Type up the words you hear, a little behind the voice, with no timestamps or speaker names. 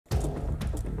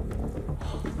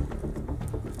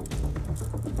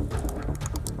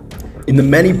In the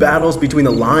many battles between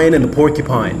the lion and the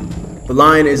porcupine, the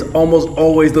lion is almost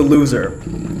always the loser,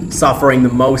 suffering the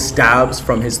most stabs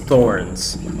from his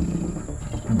thorns.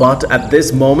 But at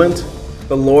this moment,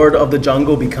 the lord of the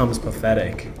jungle becomes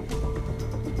pathetic.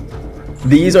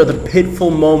 These are the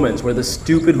pitiful moments where the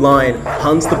stupid lion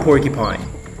hunts the porcupine,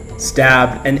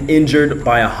 stabbed and injured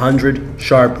by 100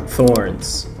 sharp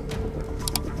thorns.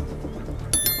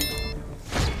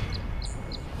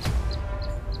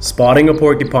 Spotting a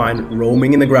porcupine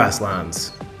roaming in the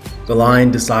grasslands, the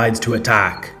lion decides to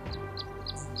attack.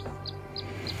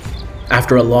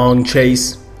 After a long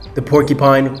chase, the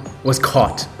porcupine was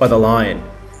caught by the lion.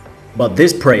 But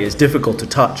this prey is difficult to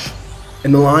touch,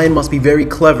 and the lion must be very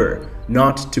clever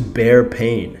not to bear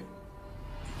pain.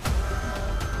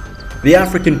 The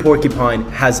African porcupine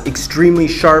has extremely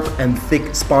sharp and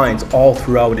thick spines all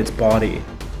throughout its body.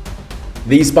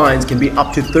 These spines can be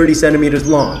up to 30 centimeters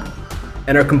long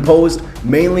and are composed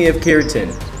mainly of keratin.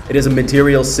 It is a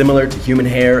material similar to human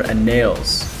hair and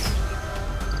nails.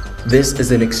 This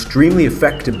is an extremely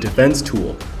effective defense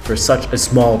tool for such a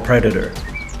small predator.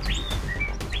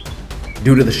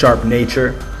 Due to the sharp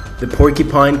nature, the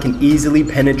porcupine can easily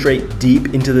penetrate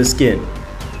deep into the skin,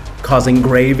 causing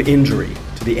grave injury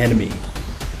to the enemy.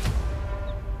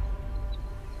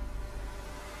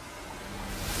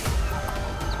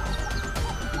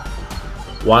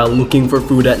 While looking for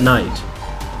food at night,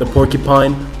 the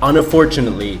porcupine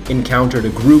unfortunately encountered a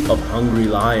group of hungry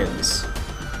lions.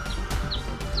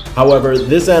 However,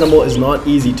 this animal is not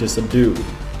easy to subdue.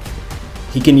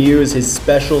 He can use his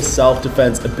special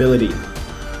self-defense ability,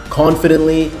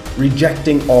 confidently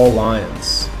rejecting all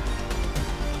lions.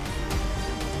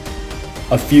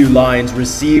 A few lions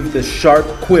received the sharp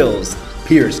quills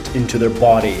pierced into their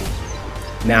body.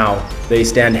 Now they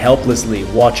stand helplessly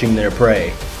watching their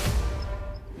prey.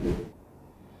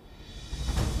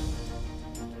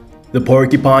 The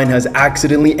porcupine has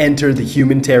accidentally entered the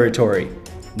human territory,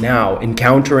 now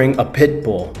encountering a pit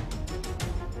bull.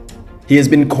 He has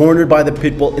been cornered by the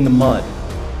pit bull in the mud.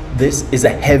 This is a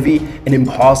heavy and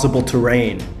impossible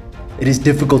terrain. It is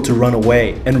difficult to run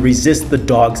away and resist the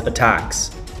dog's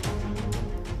attacks.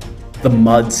 The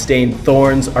mud-stained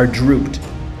thorns are drooped,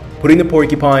 putting the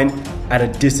porcupine at a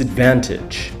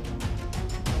disadvantage.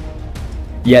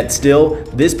 Yet still,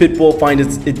 this pit bull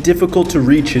finds it difficult to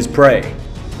reach his prey.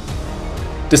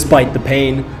 Despite the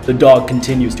pain, the dog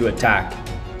continues to attack,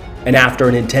 and after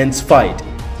an intense fight,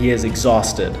 he is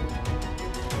exhausted.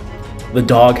 The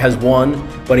dog has won,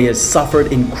 but he has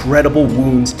suffered incredible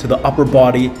wounds to the upper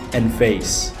body and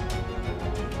face.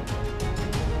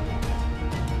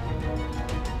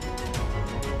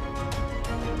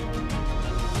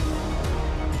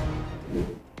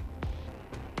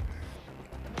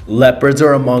 Leopards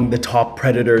are among the top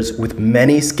predators with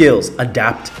many skills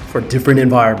adapted for different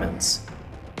environments.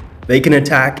 They can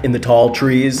attack in the tall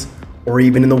trees or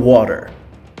even in the water.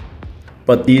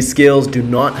 But these skills do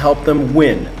not help them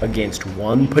win against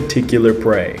one particular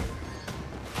prey.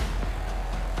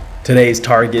 Today's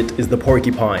target is the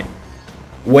porcupine.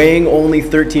 Weighing only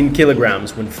 13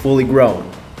 kilograms when fully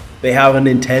grown, they have an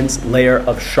intense layer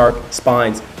of sharp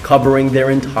spines covering their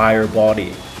entire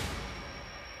body.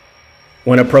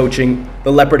 When approaching,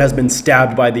 the leopard has been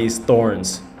stabbed by these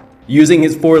thorns, using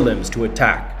his forelimbs to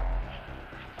attack.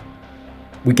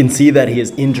 We can see that he is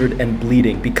injured and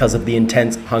bleeding because of the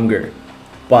intense hunger,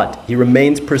 but he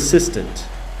remains persistent.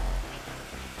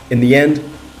 In the end,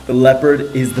 the leopard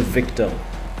is the victim.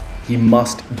 He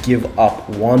must give up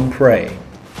one prey.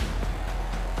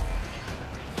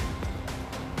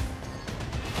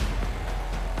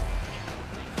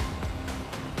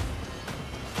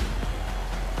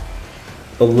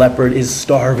 The leopard is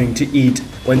starving to eat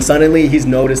when suddenly he's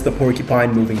noticed the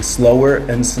porcupine moving slower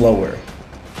and slower.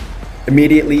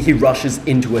 Immediately he rushes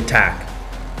into attack,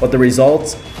 but the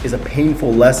result is a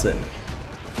painful lesson.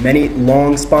 Many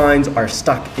long spines are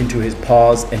stuck into his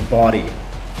paws and body.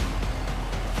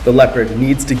 The leopard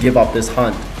needs to give up this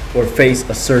hunt or face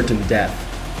a certain death.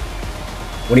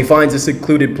 When he finds a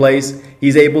secluded place,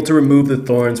 he's able to remove the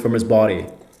thorns from his body.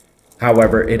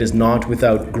 However, it is not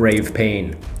without grave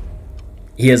pain.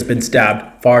 He has been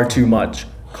stabbed far too much,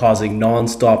 causing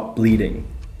non-stop bleeding.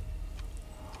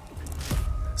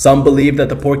 Some believe that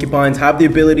the porcupines have the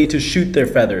ability to shoot their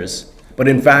feathers, but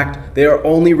in fact, they are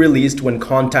only released when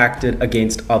contacted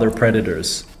against other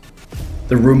predators.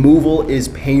 The removal is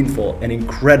painful and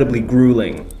incredibly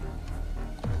grueling.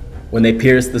 When they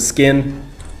pierce the skin,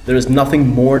 there is nothing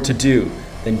more to do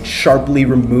than sharply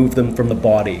remove them from the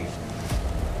body.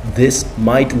 This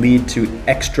might lead to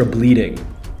extra bleeding.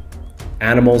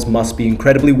 Animals must be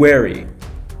incredibly wary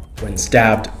when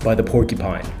stabbed by the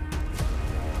porcupine.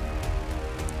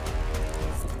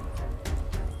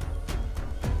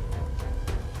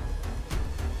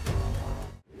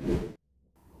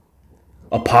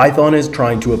 A python is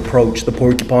trying to approach the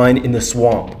porcupine in the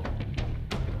swamp.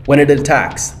 When it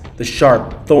attacks, the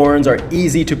sharp thorns are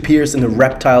easy to pierce in the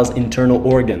reptile's internal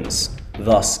organs,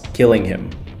 thus killing him.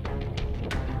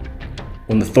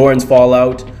 When the thorns fall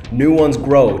out, new ones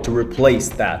grow to replace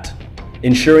that,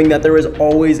 ensuring that there is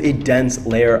always a dense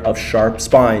layer of sharp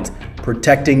spines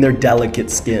protecting their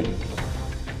delicate skin.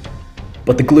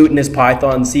 But the glutinous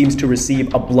python seems to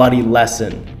receive a bloody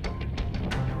lesson,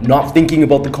 not thinking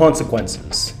about the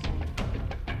consequences.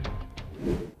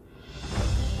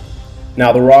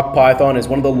 Now, the rock python is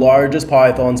one of the largest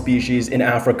python species in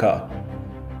Africa,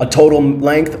 a total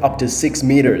length up to 6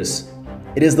 meters.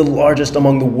 It is the largest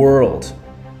among the world.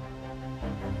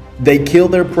 They kill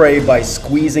their prey by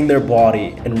squeezing their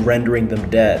body and rendering them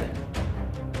dead.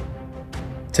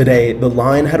 Today, the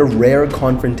lion had a rare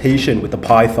confrontation with the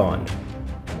python.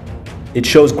 It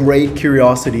shows great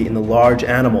curiosity in the large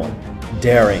animal,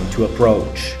 daring to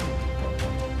approach.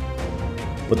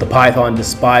 But the python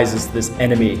despises this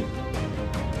enemy,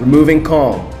 removing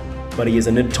calm, but he is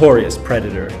a notorious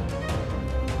predator.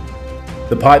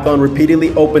 The python repeatedly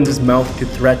opens his mouth to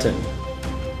threaten,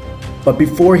 but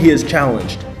before he is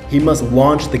challenged, he must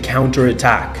launch the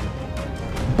counter-attack,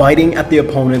 biting at the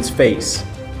opponent's face.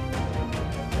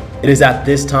 It is at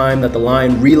this time that the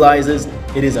lion realizes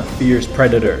it is a fierce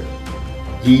predator.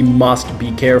 He must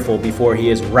be careful before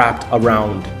he is wrapped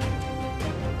around.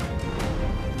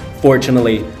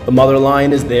 Fortunately, the mother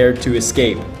lion is there to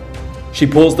escape. She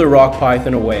pulls the rock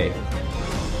python away,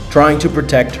 trying to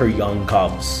protect her young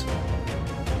cubs.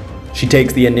 She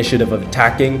takes the initiative of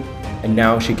attacking, and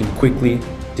now she can quickly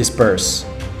disperse.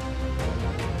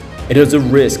 It is a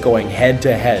risk going head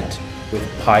to head with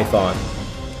python.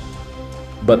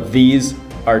 But these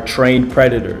are trained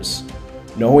predators,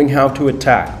 knowing how to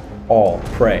attack all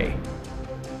prey.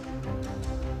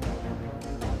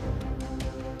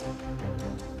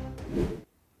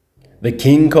 The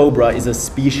king cobra is a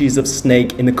species of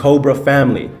snake in the cobra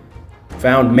family,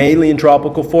 found mainly in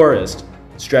tropical forests,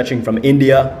 stretching from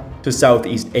India to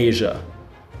Southeast Asia.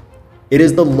 It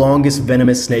is the longest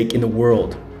venomous snake in the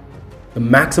world, the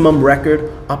maximum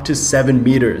record up to 7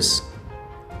 meters.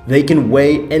 They can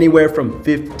weigh anywhere from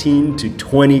 15 to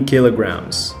 20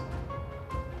 kilograms.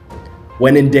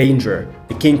 When in danger,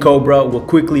 the king cobra will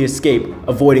quickly escape,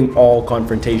 avoiding all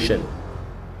confrontation.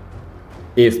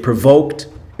 If provoked,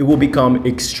 it will become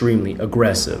extremely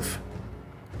aggressive.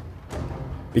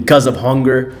 Because of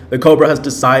hunger, the cobra has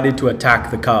decided to attack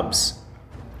the cubs.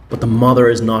 But the mother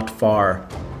is not far,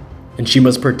 and she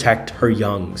must protect her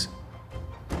youngs.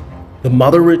 The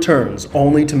mother returns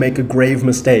only to make a grave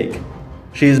mistake.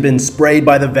 She has been sprayed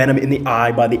by the venom in the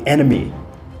eye by the enemy.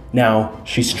 Now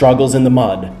she struggles in the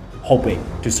mud, hoping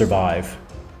to survive.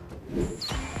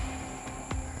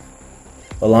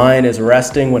 The lion is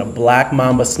resting when a black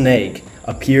mamba snake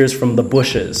appears from the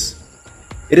bushes.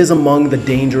 It is among the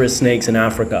dangerous snakes in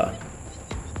Africa.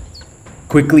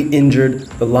 Quickly injured,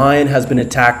 the lion has been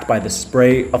attacked by the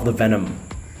spray of the venom.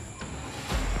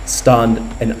 Stunned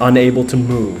and unable to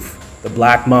move, the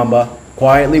black mamba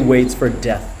quietly waits for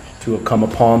death to come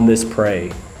upon this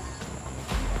prey.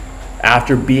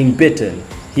 After being bitten,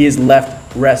 he is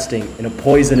left resting in a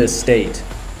poisonous state.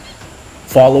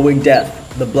 Following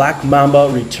death, the black mamba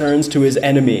returns to his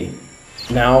enemy,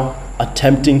 now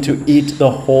attempting to eat the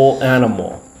whole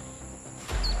animal.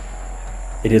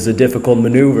 It is a difficult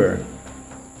maneuver.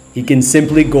 He can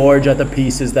simply gorge at the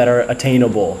pieces that are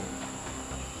attainable.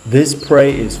 This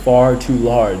prey is far too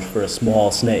large for a small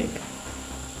snake.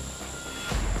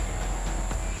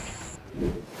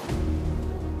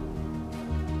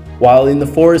 While in the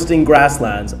foresting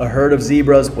grasslands, a herd of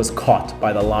zebras was caught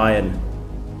by the lion.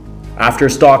 After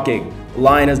stalking, the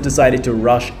lion has decided to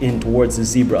rush in towards the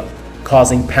zebra,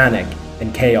 causing panic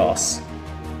and chaos.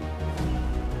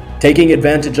 Taking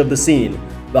advantage of the scene,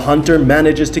 the hunter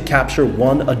manages to capture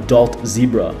one adult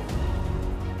zebra.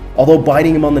 Although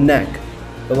biting him on the neck,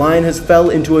 the lion has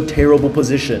fell into a terrible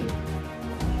position,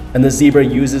 and the zebra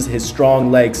uses his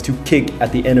strong legs to kick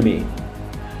at the enemy.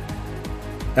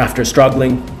 After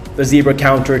struggling, the zebra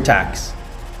counterattacks.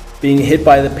 Being hit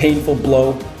by the painful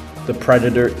blow, the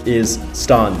predator is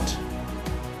stunned.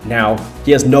 Now,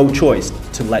 he has no choice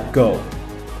to let go.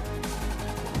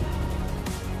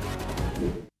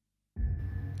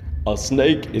 A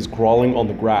snake is crawling on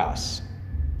the grass,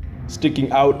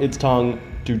 sticking out its tongue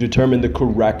to determine the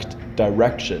correct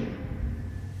direction.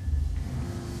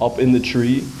 Up in the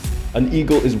tree, an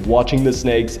eagle is watching the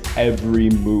snake's every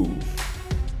move.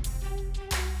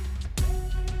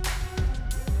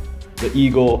 The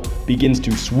eagle begins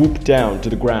to swoop down to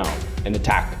the ground and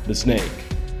attack the snake.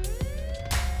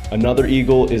 Another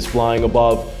eagle is flying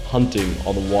above, hunting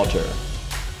on the water.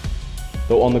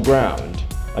 Though on the ground,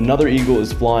 another eagle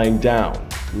is flying down,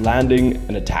 landing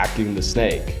and attacking the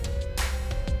snake.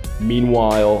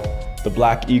 Meanwhile, the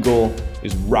black eagle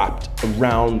is wrapped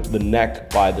around the neck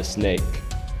by the snake.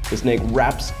 The snake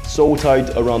wraps so tight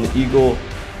around the eagle,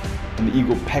 and the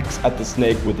eagle pecks at the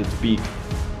snake with its beak.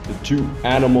 The two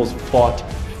animals fought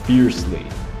fiercely.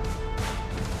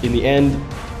 In the end,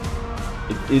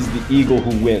 it is the eagle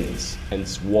who wins and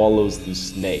swallows the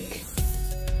snake.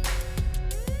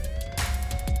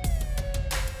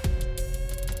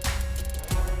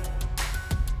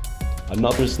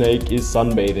 Another snake is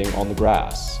sunbathing on the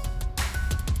grass.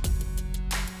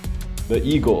 The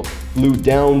eagle flew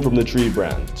down from the tree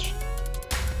branch,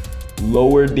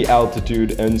 lowered the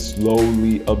altitude, and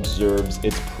slowly observes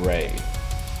its prey.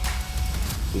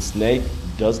 The snake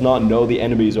does not know the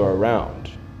enemies are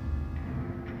around.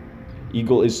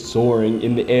 Eagle is soaring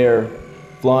in the air,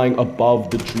 flying above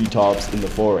the treetops in the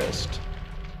forest.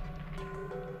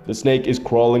 The snake is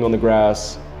crawling on the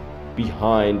grass.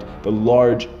 Behind, the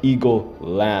large eagle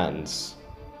lands.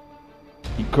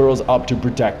 He curls up to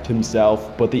protect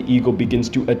himself, but the eagle begins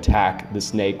to attack the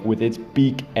snake with its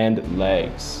beak and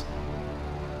legs.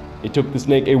 It took the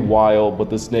snake a while, but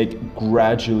the snake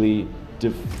gradually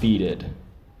defeated.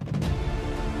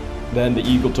 Then the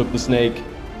eagle took the snake.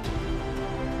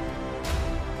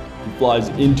 He flies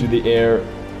into the air,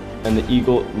 and the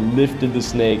eagle lifted the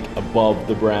snake above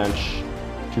the branch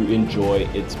to enjoy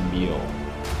its meal.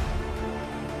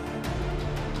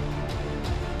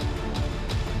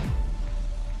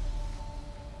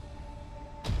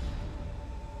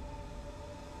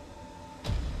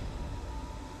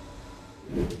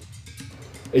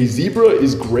 A zebra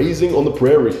is grazing on the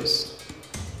prairies.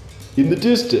 In the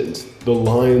distance, the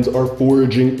lions are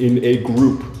foraging in a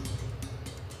group.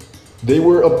 They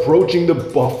were approaching the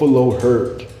buffalo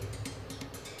herd,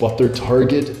 but their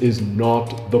target is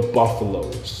not the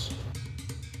buffaloes.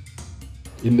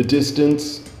 In the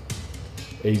distance,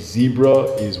 a zebra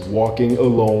is walking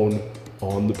alone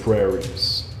on the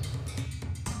prairies.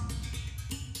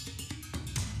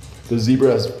 The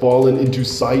zebra has fallen into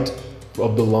sight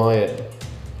of the lion.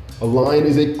 A lion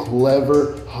is a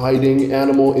clever hiding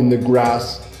animal in the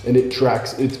grass, and it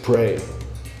tracks its prey.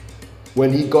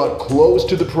 When he got close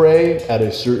to the prey at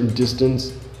a certain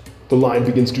distance, the lion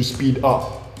begins to speed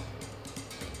up.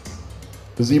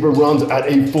 The zebra runs at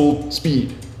a full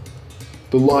speed.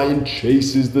 The lion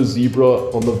chases the zebra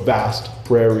on the vast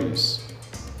prairies.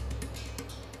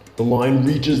 The lion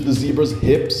reaches the zebra's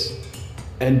hips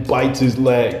and bites his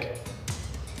leg.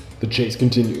 The chase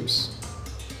continues.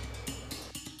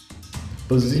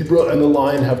 The zebra and the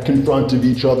lion have confronted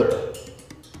each other.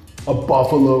 A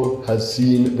buffalo has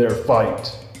seen their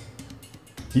fight.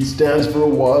 He stands for a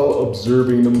while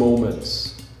observing the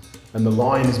moments, and the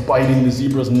lion is biting the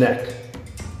zebra's neck.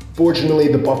 Fortunately,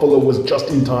 the buffalo was just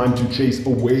in time to chase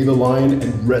away the lion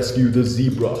and rescue the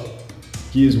zebra.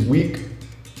 He is weak.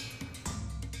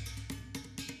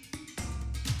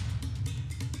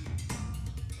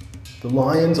 The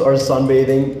lions are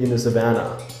sunbathing in the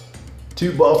savannah.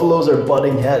 Two buffaloes are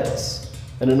butting heads,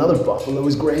 and another buffalo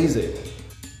is grazing.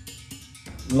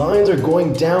 Lions are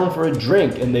going down for a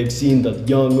drink, and they've seen the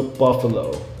young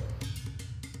buffalo.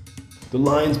 The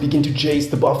lions begin to chase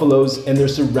the buffaloes, and they're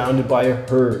surrounded by a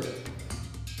herd.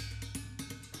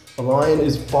 A lion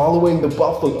is following the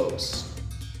buffaloes.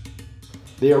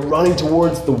 They are running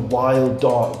towards the wild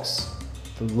dogs.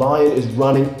 The lion is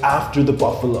running after the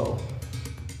buffalo.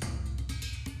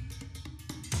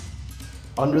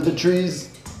 Under the trees,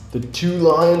 the two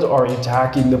lions are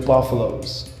attacking the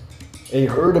buffaloes. A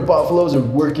herd of buffaloes are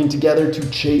working together to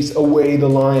chase away the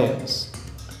lions,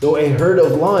 though a herd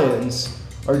of lions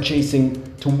are chasing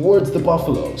towards the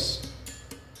buffaloes.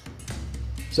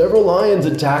 Several lions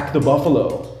attack the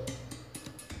buffalo.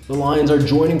 The lions are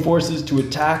joining forces to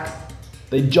attack.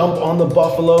 They jump on the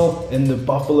buffalo, and the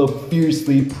buffalo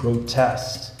fiercely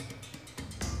protests.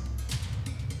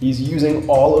 He's using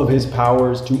all of his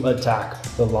powers to attack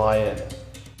the lion.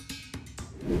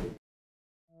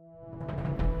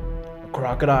 A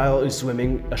crocodile is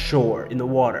swimming ashore in the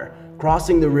water,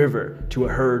 crossing the river to a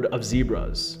herd of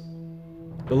zebras.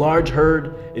 The large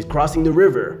herd is crossing the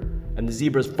river, and the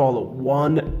zebras follow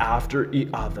one after the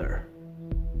other.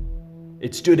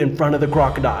 It stood in front of the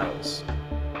crocodiles.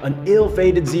 An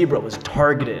ill-fated zebra was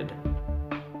targeted.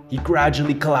 He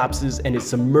gradually collapses and is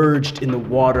submerged in the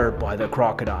water by the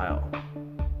crocodile.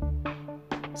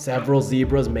 Several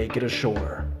zebras make it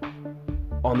ashore.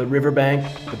 On the riverbank,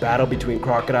 the battle between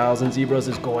crocodiles and zebras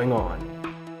is going on.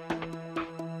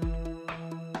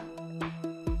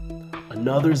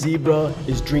 Another zebra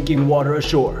is drinking water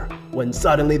ashore. when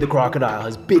suddenly the crocodile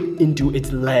has bit into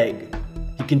its leg.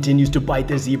 He continues to bite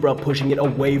the zebra, pushing it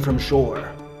away from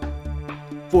shore.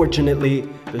 Fortunately,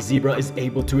 the zebra is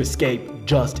able to escape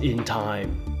just in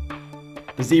time.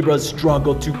 The zebras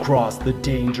struggle to cross the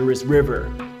dangerous river.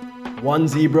 One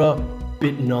zebra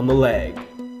bitten on the leg.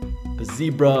 The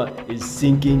zebra is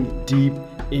sinking deep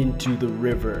into the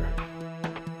river.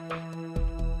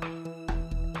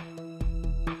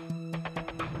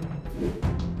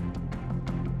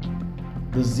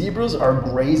 The zebras are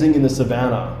grazing in the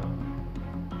savannah.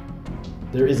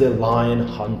 There is a lion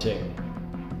hunting.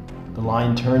 The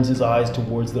lion turns his eyes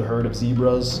towards the herd of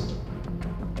zebras,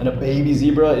 and a baby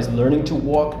zebra is learning to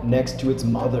walk next to its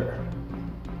mother.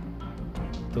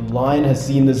 The lion has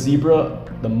seen the zebra,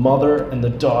 the mother, and the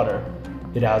daughter.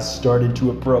 It has started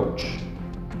to approach.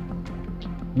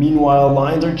 Meanwhile,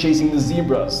 lions are chasing the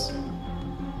zebras.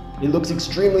 It looks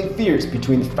extremely fierce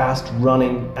between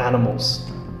fast-running animals.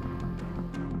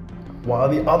 While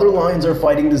the other lions are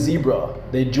fighting the zebra,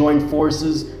 they join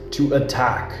forces to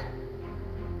attack.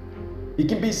 It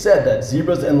can be said that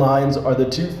zebras and lions are the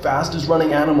two fastest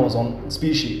running animals on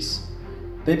species.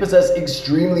 They possess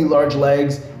extremely large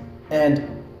legs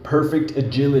and perfect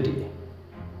agility.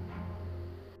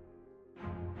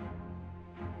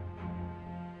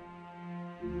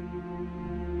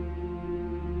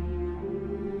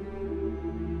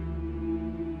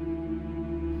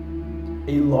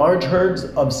 A large herd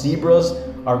of zebras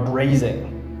are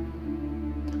grazing.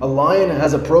 A lion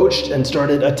has approached and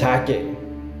started attacking.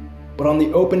 But on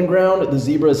the open ground, the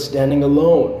zebra is standing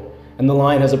alone, and the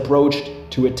lion has approached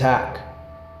to attack.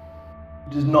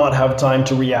 He does not have time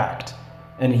to react,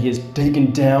 and he is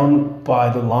taken down by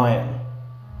the lion.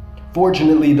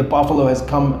 Fortunately, the buffalo has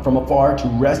come from afar to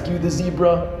rescue the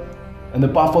zebra, and the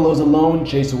buffaloes alone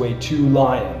chase away 2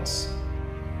 lions.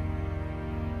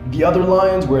 The other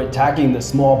lions were attacking the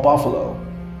small buffalo,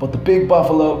 but the big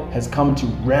buffalo has come to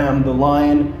ram the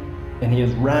lion, and he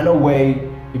has ran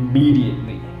away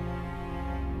immediately.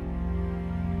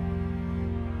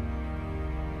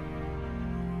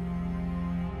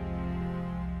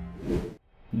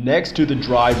 Next to the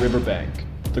dry riverbank,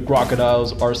 the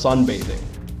crocodiles are sunbathing.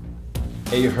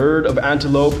 A herd of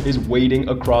antelope is wading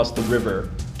across the river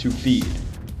to feed.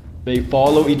 They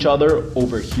follow each other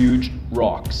over huge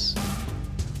rocks.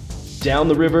 Down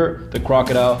the river, the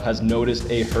crocodile has noticed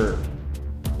a herd.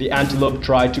 The antelope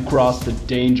try to cross the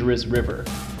dangerous river.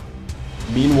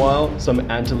 Meanwhile, some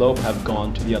antelope have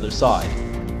gone to the other side,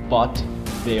 but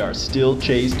they are still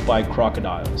chased by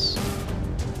crocodiles.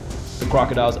 The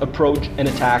crocodiles approach and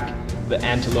attack the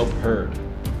antelope herd.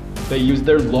 They use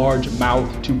their large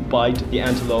mouth to bite the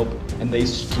antelope, and they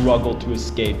struggle to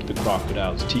escape the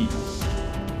crocodile's teeth.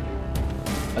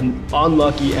 An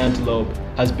unlucky antelope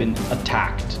has been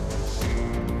attacked.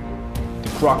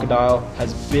 The crocodile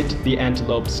has bit the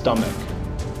antelope's stomach.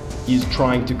 He is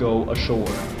trying to go ashore.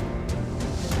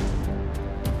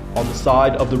 On the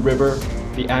side of the river,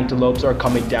 the antelopes are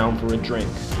coming down for a drink,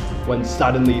 when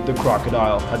suddenly the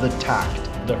crocodile has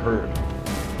attacked the herd.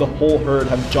 The whole herd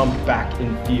have jumped back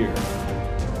in fear.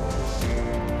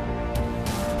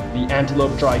 The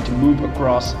antelope tried to move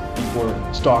across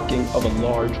before stalking of a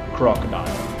large crocodile.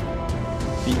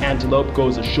 The antelope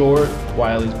goes ashore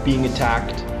while he's being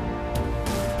attacked.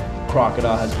 The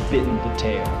crocodile has bitten the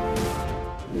tail.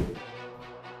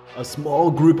 A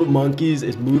small group of monkeys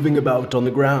is moving about on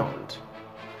the ground.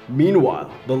 Meanwhile,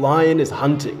 the lion is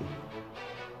hunting.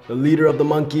 The leader of the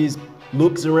monkeys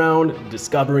looks around,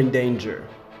 discovering danger.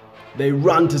 They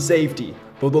run to safety,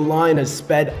 though the lion has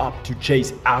sped up to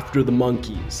chase after the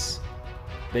monkeys.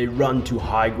 They run to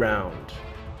high ground.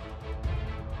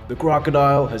 The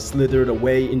crocodile has slithered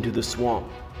away into the swamp,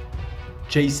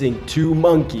 chasing 2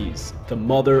 monkeys, the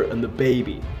mother and the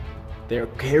baby. They are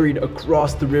carried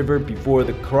across the river before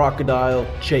the crocodile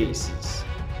chases.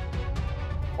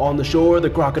 On the shore, the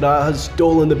crocodile has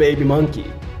stolen the baby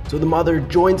monkey, so the mother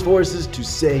joins forces to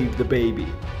save the baby.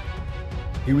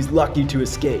 He was lucky to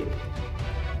escape,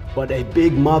 but a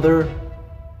big mother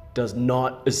does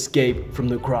not escape from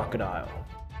the crocodile.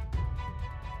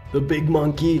 The big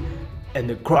monkey and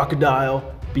the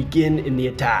crocodile begin in the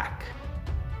attack.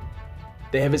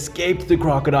 They have escaped the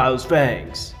crocodile's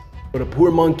fangs, but a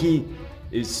poor monkey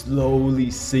is slowly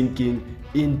sinking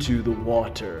into the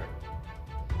water.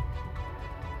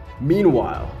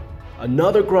 Meanwhile,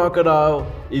 another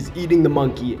crocodile is eating the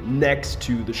monkey next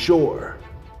to the shore.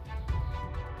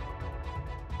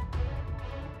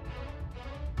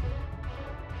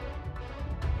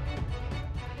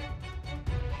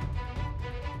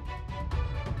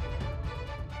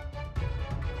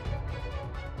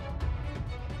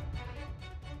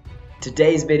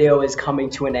 Today's video is coming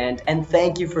to an end, and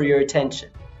thank you for your attention.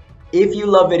 If you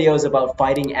love videos about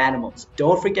fighting animals,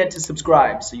 don't forget to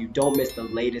subscribe so you don't miss the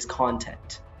latest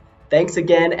content. Thanks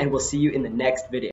again, and we'll see you in the next video.